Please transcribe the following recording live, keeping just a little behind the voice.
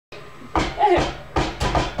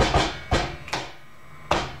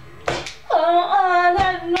Oh,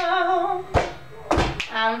 no,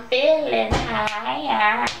 I'm feeling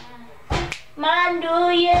high. My New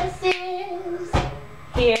Year's is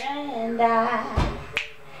here and I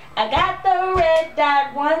got the red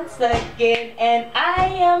dot once again, and I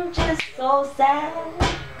am just so sad.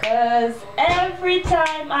 Cause every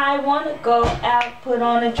time I wanna go out, put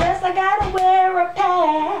on a dress, I gotta wear a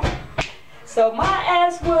pad. So my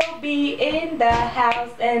ass will be in the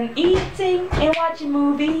house and eating and watching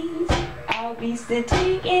movies. I'll be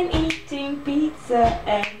sitting and eating pizza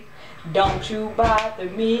and don't you bother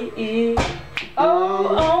me. Oh,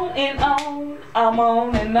 on and on, I'm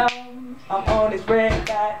on and on. I'm on this red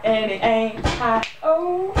dot and it ain't hot.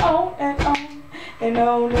 Oh, on and on and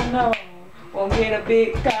on and on. Won't get a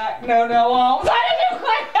big cock, no, won't.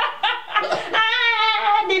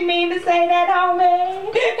 I didn't mean to say that,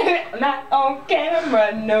 homie. Not on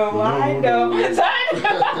camera, no, I know.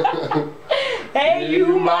 Hey,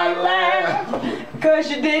 you might laugh, cause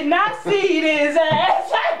you did not see this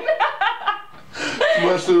ass.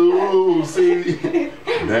 Must have see.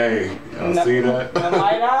 Dang, y'all see that? The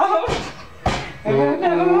light off.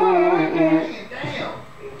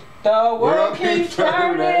 The world keeps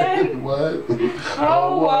turning. What?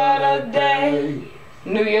 Oh, what a day.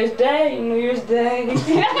 New Year's Day, New Year's Day.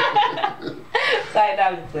 Sorry,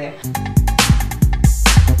 that was clear.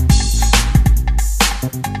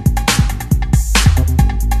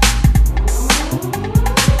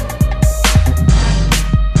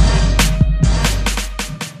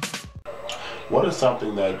 What is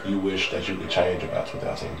something that you wish that you could change about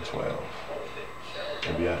 2012?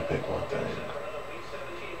 If you had to pick one thing.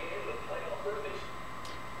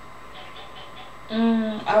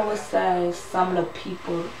 I would say some of the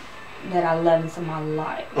people that I love into my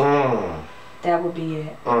life. That would be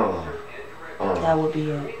it. That would be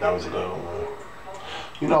it. That was a good one.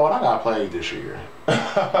 You know what? I got played this year.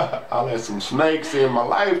 I let some snakes in my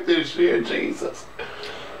life this year, Jesus.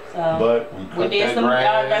 So but we did some.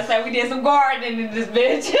 I was about to say we did some gardening in this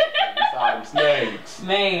bitch. Some snakes.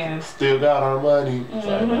 Man. Still got our money.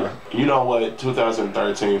 So, you know what?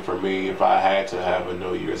 2013 for me, if I had to have a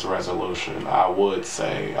New Year's resolution, I would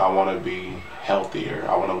say I want to be healthier.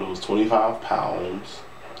 I want to lose 25 pounds,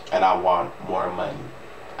 and I want more money.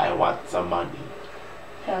 I want some money.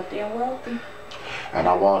 Healthy and wealthy. And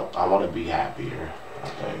I want to be happier, I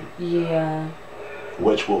think. Yeah.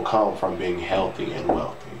 Which will come from being healthy and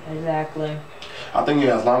wealthy. Exactly. I think,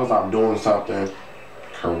 yeah, as long as I'm doing something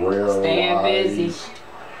career-wise, staying busy,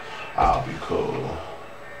 I'll be cool.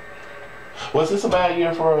 Was this a bad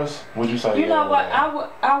year for us? Would you say? You know what?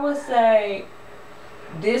 I would say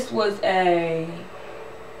this was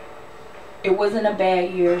it wasn't a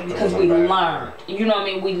bad year because we learned. You know what I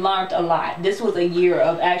mean? We learned a lot. This was a year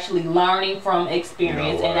of actually learning from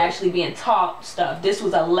experience and actually being taught stuff. This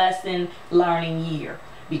was a lesson learning year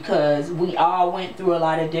because we all went through a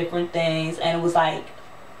lot of different things, and it was like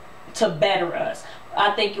to better us.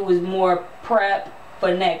 I think it was more prep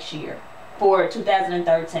for next year, for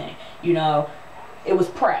 2013. You know, it was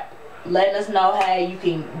prep, letting us know, hey, you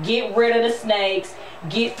can get rid of the snakes,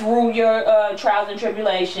 get through your trials and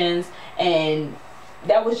tribulations. And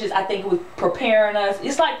that was just, I think it was preparing us.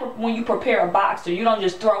 It's like when you prepare a boxer, you don't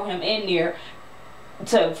just throw him in there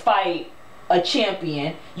to fight a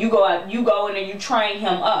champion. You go out, you go in there, you train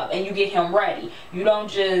him up and you get him ready. You don't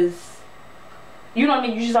just, you know what I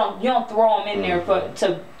mean, you don't throw him in there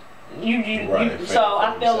so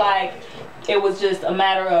I feel like it was just a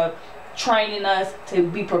matter of training us to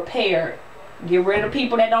be prepared. Get rid of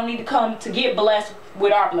people that don't need to come to get blessed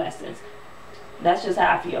with our blessings. That's just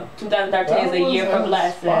how I feel. 2013 is a year for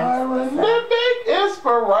blessings. Big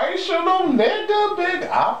inspirational, nigga, big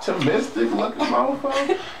optimistic looking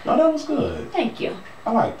motherfucker. No, that was good. Thank you.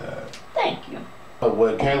 I like that. Thank you. But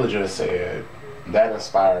what Cayla just said, that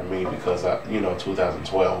inspired me because, you know,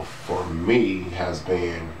 2012 for me has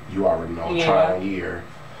been, you already know, trying year,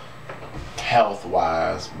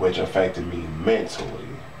 health-wise, which affected me mentally.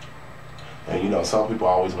 And, you know, some people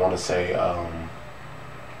always want to say,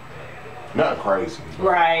 nothing crazy.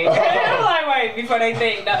 Right. Like, wait, before they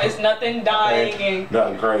think, no, it's nothing dying. And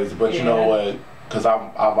nothing crazy. But you know what? Because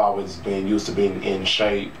I've always been used to being in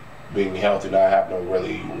shape, being healthy, and I have to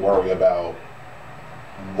really worry about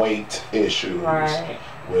weight issues,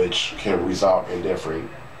 which can result in different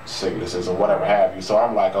sicknesses or whatever have you. So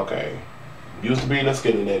I'm like, okay, used to being a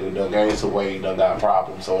skinny nigga, done gained some weight, done got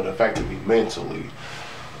problems, so it affected me mentally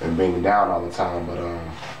and being down all the time. But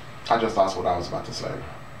I just lost what I was about to say.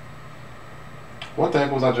 What the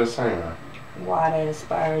heck was I just saying? Why that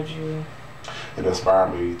inspired you? It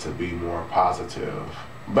inspired me to be more positive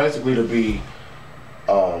basically to be,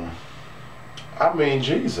 I mean,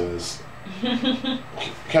 Jesus.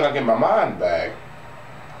 Can I get my mind back?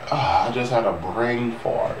 Oh, I just had a brain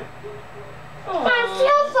fart. I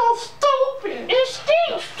feel so stupid. It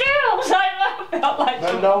stinks still. I felt like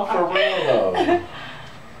No, for real though.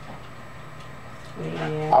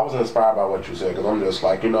 Yeah. I was inspired by what you said because I'm just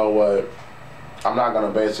like, you know what? I'm not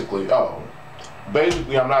gonna basically I'm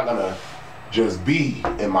not gonna just be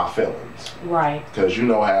in my feelings. Right. Because you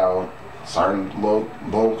know how certain little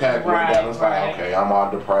boom cat went down. It's like, okay, I'm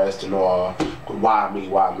all depressed and all. Why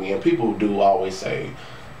me? And people do always say,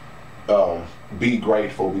 be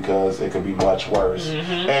grateful because it could be much worse.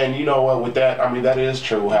 And you know what, with that, I mean, that is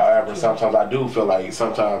true. However, sometimes I do feel like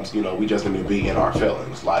sometimes, you know, we just need to be in our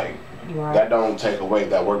feelings. Like, that don't take away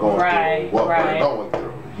that we're going through what we're going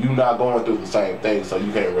through. You're not going through the same thing, so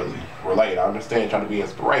you can't really relate. I understand trying to be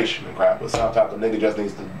inspiration and crap, but sometimes a nigga just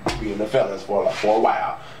needs to be in the feelings for a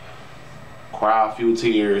while. Cry a few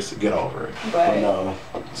tears, get over it. But no.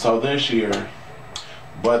 So this year,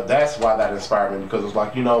 but that's why that inspired me, because it's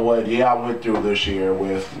like, you know what, yeah, I went through this year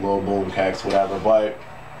with little boom cacks, whatever, but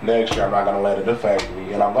next year I'm not gonna let it affect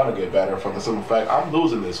me, and I'm gonna get better for the simple fact I'm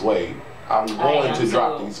losing this weight. I'm going to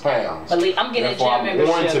drop these pounds. Believe, I'm getting a gym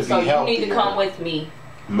membership, so you need to come with me.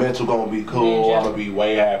 Mental gonna be cool. I'm gonna be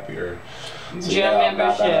way happier. So gym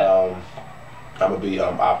membership. I'm gonna be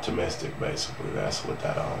optimistic. Basically, that's what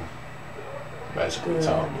that basically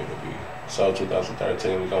told me to be. So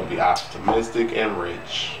 2013, we're gonna be optimistic and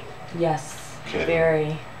rich. Yes. Kidding.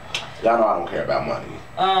 Very. Y'all know I don't care about money.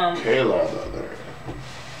 Cayla on the other hand,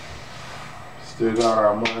 still got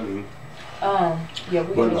our money. Yeah,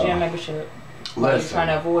 we get a gym membership. Listen, trying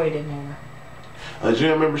to avoid it now. A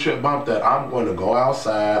gym membership bump that I'm going to go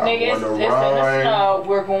outside. Nigga, I'm going to run. In the snow.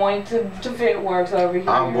 We're going to FitWorks over here.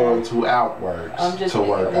 I'm going to Outworks to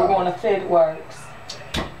work out. We're going to FitWorks.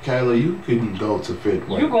 Cayla, you can go to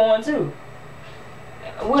FitWorks. You going too?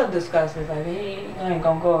 We'll discuss this. Like, hey, I ain't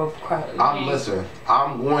gonna go across. Listen,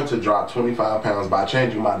 I'm going to drop 25 pounds by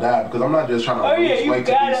changing my diet because I'm not just trying to lose weight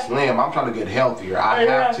to be slim. I'm trying to get healthier. I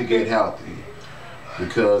have to get healthy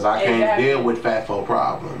because I can't deal with fat folk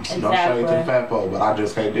problems. No shade to the fat folk, but I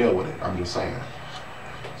just can't deal with it. I'm just saying.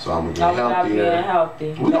 So I'm gonna get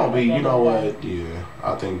healthier. We're gonna be, you know what? Yeah,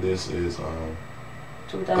 I think this is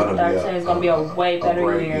 2013 is gonna be a way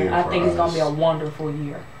better year. I think it's gonna be a wonderful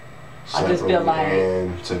year. I just feel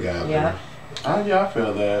like together. Yeah. I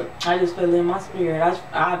feel that. I just feel in my spirit.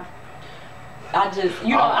 I just,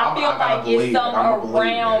 you know, I feel like it's something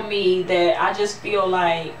around me that I just feel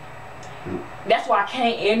like. That's why I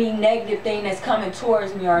can't, any negative thing that's coming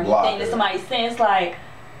towards me or anything that somebody's saying, it's like,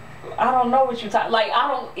 I don't know what you're talking, like,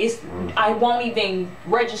 I won't even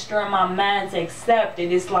register in my mind to accept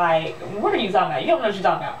it. It's like, what are you talking about? You don't know what you're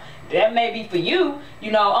talking about. That may be for you,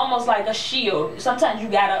 you know, almost like a shield. Sometimes you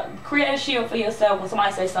gotta create a shield for yourself when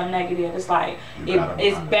somebody says something negative. It's like,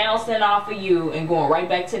 it's bouncing off of you and going right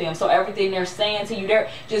back to them. So everything they're saying to you,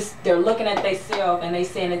 they're looking at themselves and they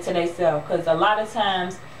saying it to themselves. Because a lot of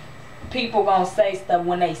times, people gonna say stuff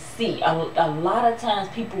when they see. A lot of times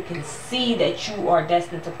people can see that you are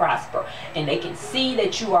destined to prosper, and they can see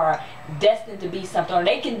that you are destined to be something, or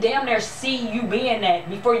they can damn near see you being that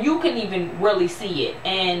before you can even really see it.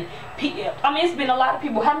 And I mean, it's been a lot of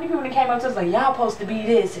people. How many people that came up to us like, y'all supposed to be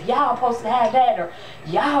this, y'all supposed to have that, or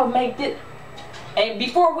y'all make this. And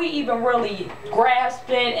before we even really grasped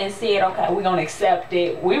it and said, okay, we're gonna accept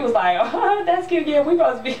it, we was like, oh, that's cute, yeah, we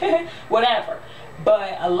supposed to be whatever.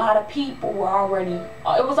 But a lot of people were already,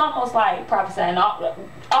 it was almost like prophesying,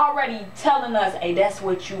 already telling us, hey, that's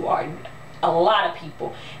what you are. A lot of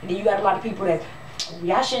people. And then you got a lot of people that,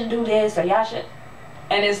 y'all shouldn't do this, or y'all should.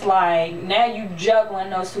 And it's like, now you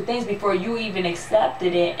juggling those two things before you even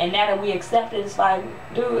accepted it. And now that we accept it, it's like,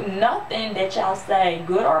 dude, nothing that y'all say,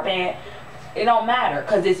 good or bad, it don't matter,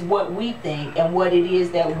 because it's what we think and what it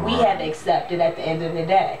is that we have accepted at the end of the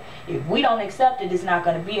day. If we don't accept it, it's not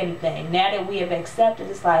going to be anything. Now that we have accepted,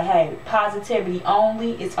 it's like, hey, positivity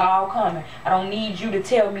only, it's all coming. I don't need you to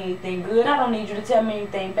tell me anything good. I don't need you to tell me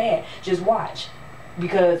anything bad. Just watch.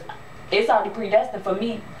 Because it's already predestined for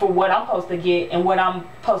me, for what I'm supposed to get and what I'm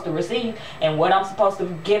supposed to receive and what I'm supposed to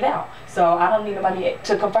give out. So I don't need nobody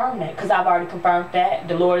to confirm that, because I've already confirmed that.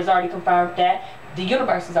 The Lord has already confirmed that. The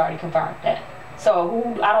universe has already confirmed that.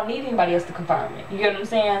 So I don't need anybody else to confirm it. You get what I'm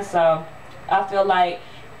saying? So I feel like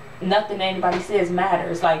nothing anybody says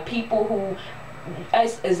matters. Like, people who,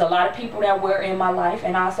 is a lot of people that were in my life,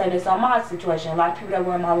 and I'll say this on my situation, a lot of people that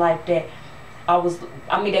were in my life that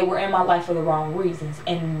they were in my life for the wrong reasons.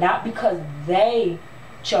 And not because they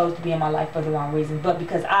chose to be in my life for the wrong reasons, but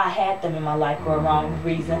because I had them in my life for a wrong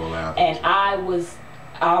reason. And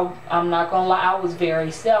I'm not gonna lie, I was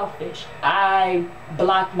very selfish. I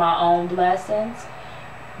blocked my own blessings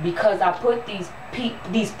because I put these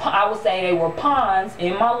I would say they were pawns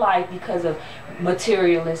in my life because of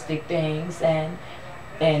materialistic things and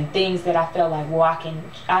things that I felt like, well,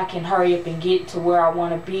 I can hurry up and get to where I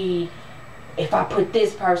want to be if I put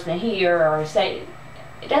this person here, or say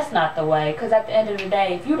that's not the way. Because at the end of the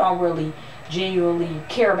day, if you don't really genuinely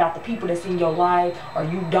care about the people that's in your life, or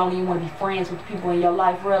you don't even want to be friends with the people in your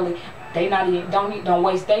life, really, they not even don't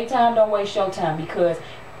waste their time, don't waste your time, because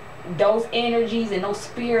those energies and those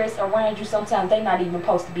spirits around you, sometimes they're not even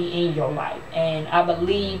supposed to be in your life. And I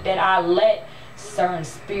believe that I let certain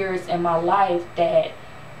spirits in my life that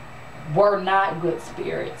were not good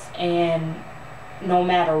spirits, and no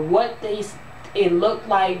matter what it looked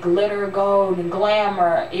like, glitter, gold, and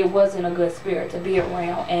glamour, it wasn't a good spirit to be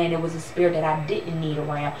around, and it was a spirit that I didn't need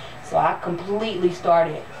around. So I completely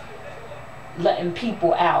started letting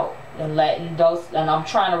people out and letting those, and I'm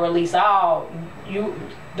trying to release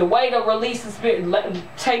the way to release the spirit,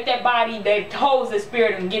 take that body that holds the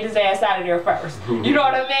spirit and get his ass out of there first. You know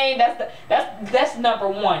what I mean? That's number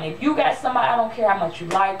one. If you got somebody, I don't care how much you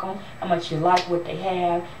like them, how much you like what they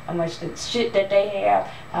have, how much the shit that they have,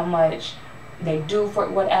 how much they do for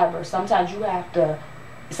whatever. Sometimes you have to,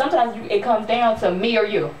 it comes down to me or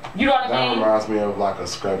you. You know what I mean? That reminds me of like a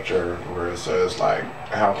scripture where it says like,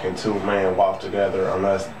 how can two men walk together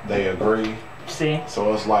unless they agree? See?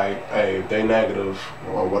 So it's like, hey, if they negative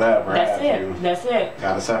or whatever, that's it.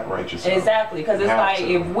 Gotta separate yourself. Exactly, because it's like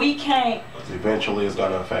if we can't. Eventually, it's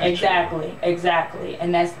gonna affect you. Exactly,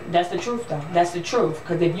 and that's the truth though. That's the truth.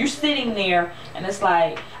 Because if you're sitting there and it's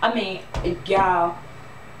like, I mean, y'all,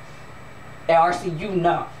 RC, you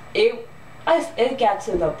know, it got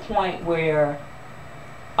to the point where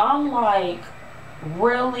I'm like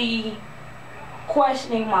really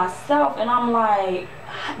questioning myself, and I'm like,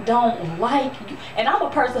 I don't like you. And I'm a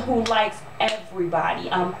person who likes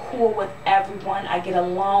everybody. I'm cool with everyone. I get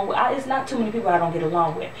along with, it's not too many people I don't get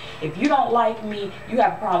along with. If you don't like me, you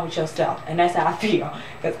have a problem with yourself, and that's how I feel.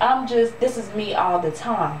 Because this is me all the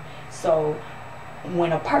time. So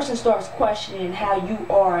when a person starts questioning how you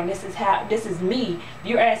are, and this is me,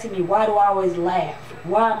 you're asking me, why do I always laugh?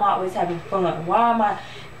 Why am I always having fun? Why am I,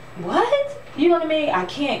 what? You know what I mean? I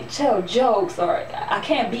can't tell jokes, or I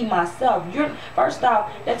can't be myself. First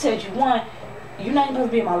off, that tells you, one, you're not even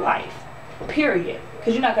supposed to be in my life, period.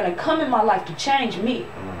 Because you're not going to come in my life to change me.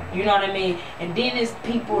 You know what I mean? And then it's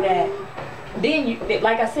people that,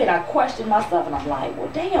 like I said, I question myself, and I'm like, well,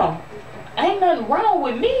 damn, ain't nothing wrong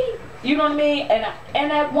with me. You know what I mean?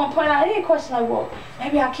 And at one point I did question, like, well,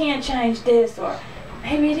 maybe I can change this, or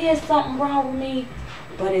maybe it is something wrong with me.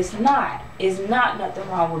 But it's not. It's not nothing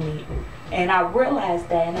wrong with me. And I realized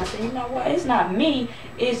that, and I said, you know what? It's not me.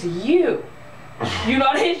 It's you. You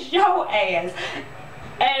know, it's your ass.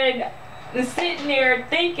 And sitting there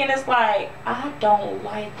thinking, it's like, I don't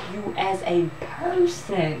like you as a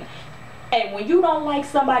person. And when you don't like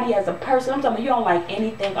somebody as a person, I'm talking about you don't like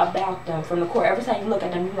anything about them from the core. Every time you look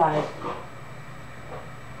at them, you like,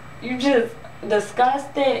 you just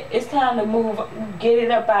disgusted. It's time to move, get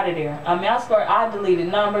it up out of there. I mean, I deleted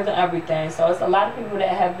numbers and everything. So it's a lot of people that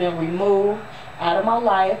have been removed out of my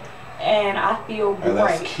life, and I feel great. And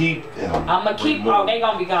let's keep them. I'm gonna keep. Oh, they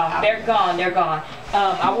gonna be gone. They're gone. They're gone.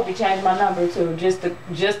 I will be changing my number too, just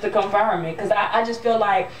to confirm it, because I just feel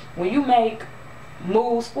like when you make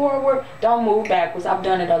moves forward, don't move backwards. I've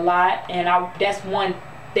done it a lot, and that's one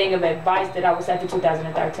thing of advice that I would say for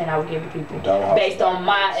 2013 I would give to people based on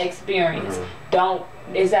my experience.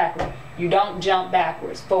 You don't jump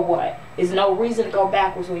backwards. For what? There's no reason to go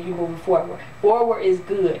backwards when you're moving forward. Forward is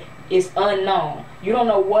good. It's unknown. You don't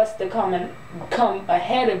know what's to come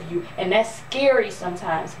ahead of you, and that's scary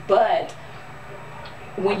sometimes. But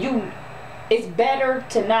it's better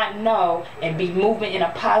to not know and be moving in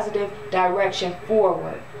a positive direction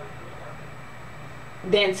forward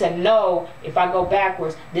than to know, if I go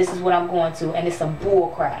backwards, this is what I'm going to, and it's some bull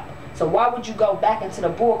crap. So why would you go back into the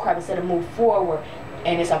bull crap instead of move forward?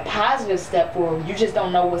 And it's a positive step forward. You just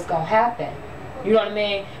don't know what's going to happen. You know what I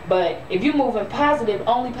mean? But if you're moving positive,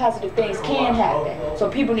 only positive things can happen. So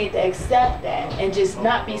people need to accept that and just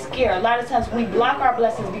not be scared. A lot of times we block our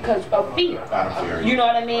blessings because of fear. You know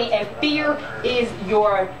what I mean? And fear is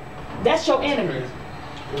that's your enemy.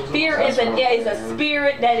 Fear is a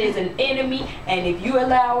spirit that is an enemy, and if you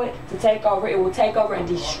allow it to take over, it will take over and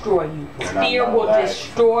destroy you. Fear will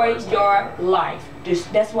destroy your life.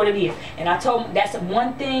 That's what it is. And that's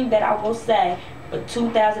one thing that I will say. For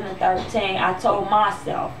 2013, I told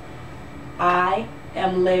myself, I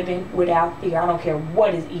am living without fear. I don't care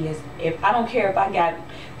what it is. If I don't care if I'm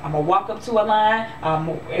gonna walk up to a line. I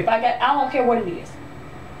don't care what it is.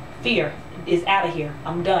 Fear is out of here.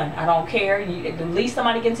 I'm done. I don't care. The least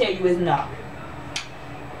somebody can tell you is no.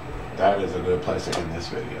 That is a good place to end this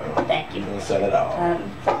video. Thank you. You said it all.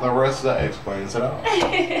 Larissa explains it all.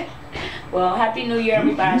 Well, Happy New Year,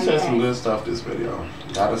 everybody. You said some good stuff this video.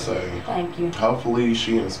 Gotta say. Thank you. Hopefully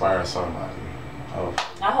she inspires somebody.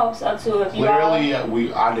 I hope so too. If Clearly,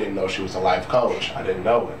 I didn't know she was a life coach. I didn't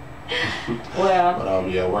know it. Well. But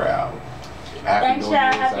yeah, we're out. Thanks, y'all.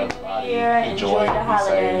 Happy New Year. Enjoy the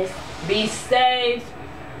holidays. Be safe.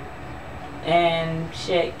 And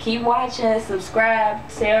shit, keep watching, subscribe,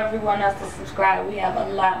 tell everyone else to subscribe. We have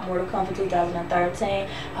a lot more to come for 2013. I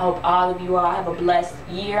hope all of you all have a blessed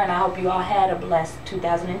year, and I hope you all had a blessed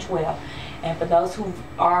 2012. And for those who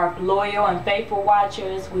are loyal and faithful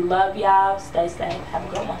watchers, we love y'all. Stay safe. Have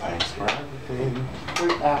a good one. Thanks for everything.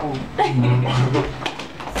 We're out.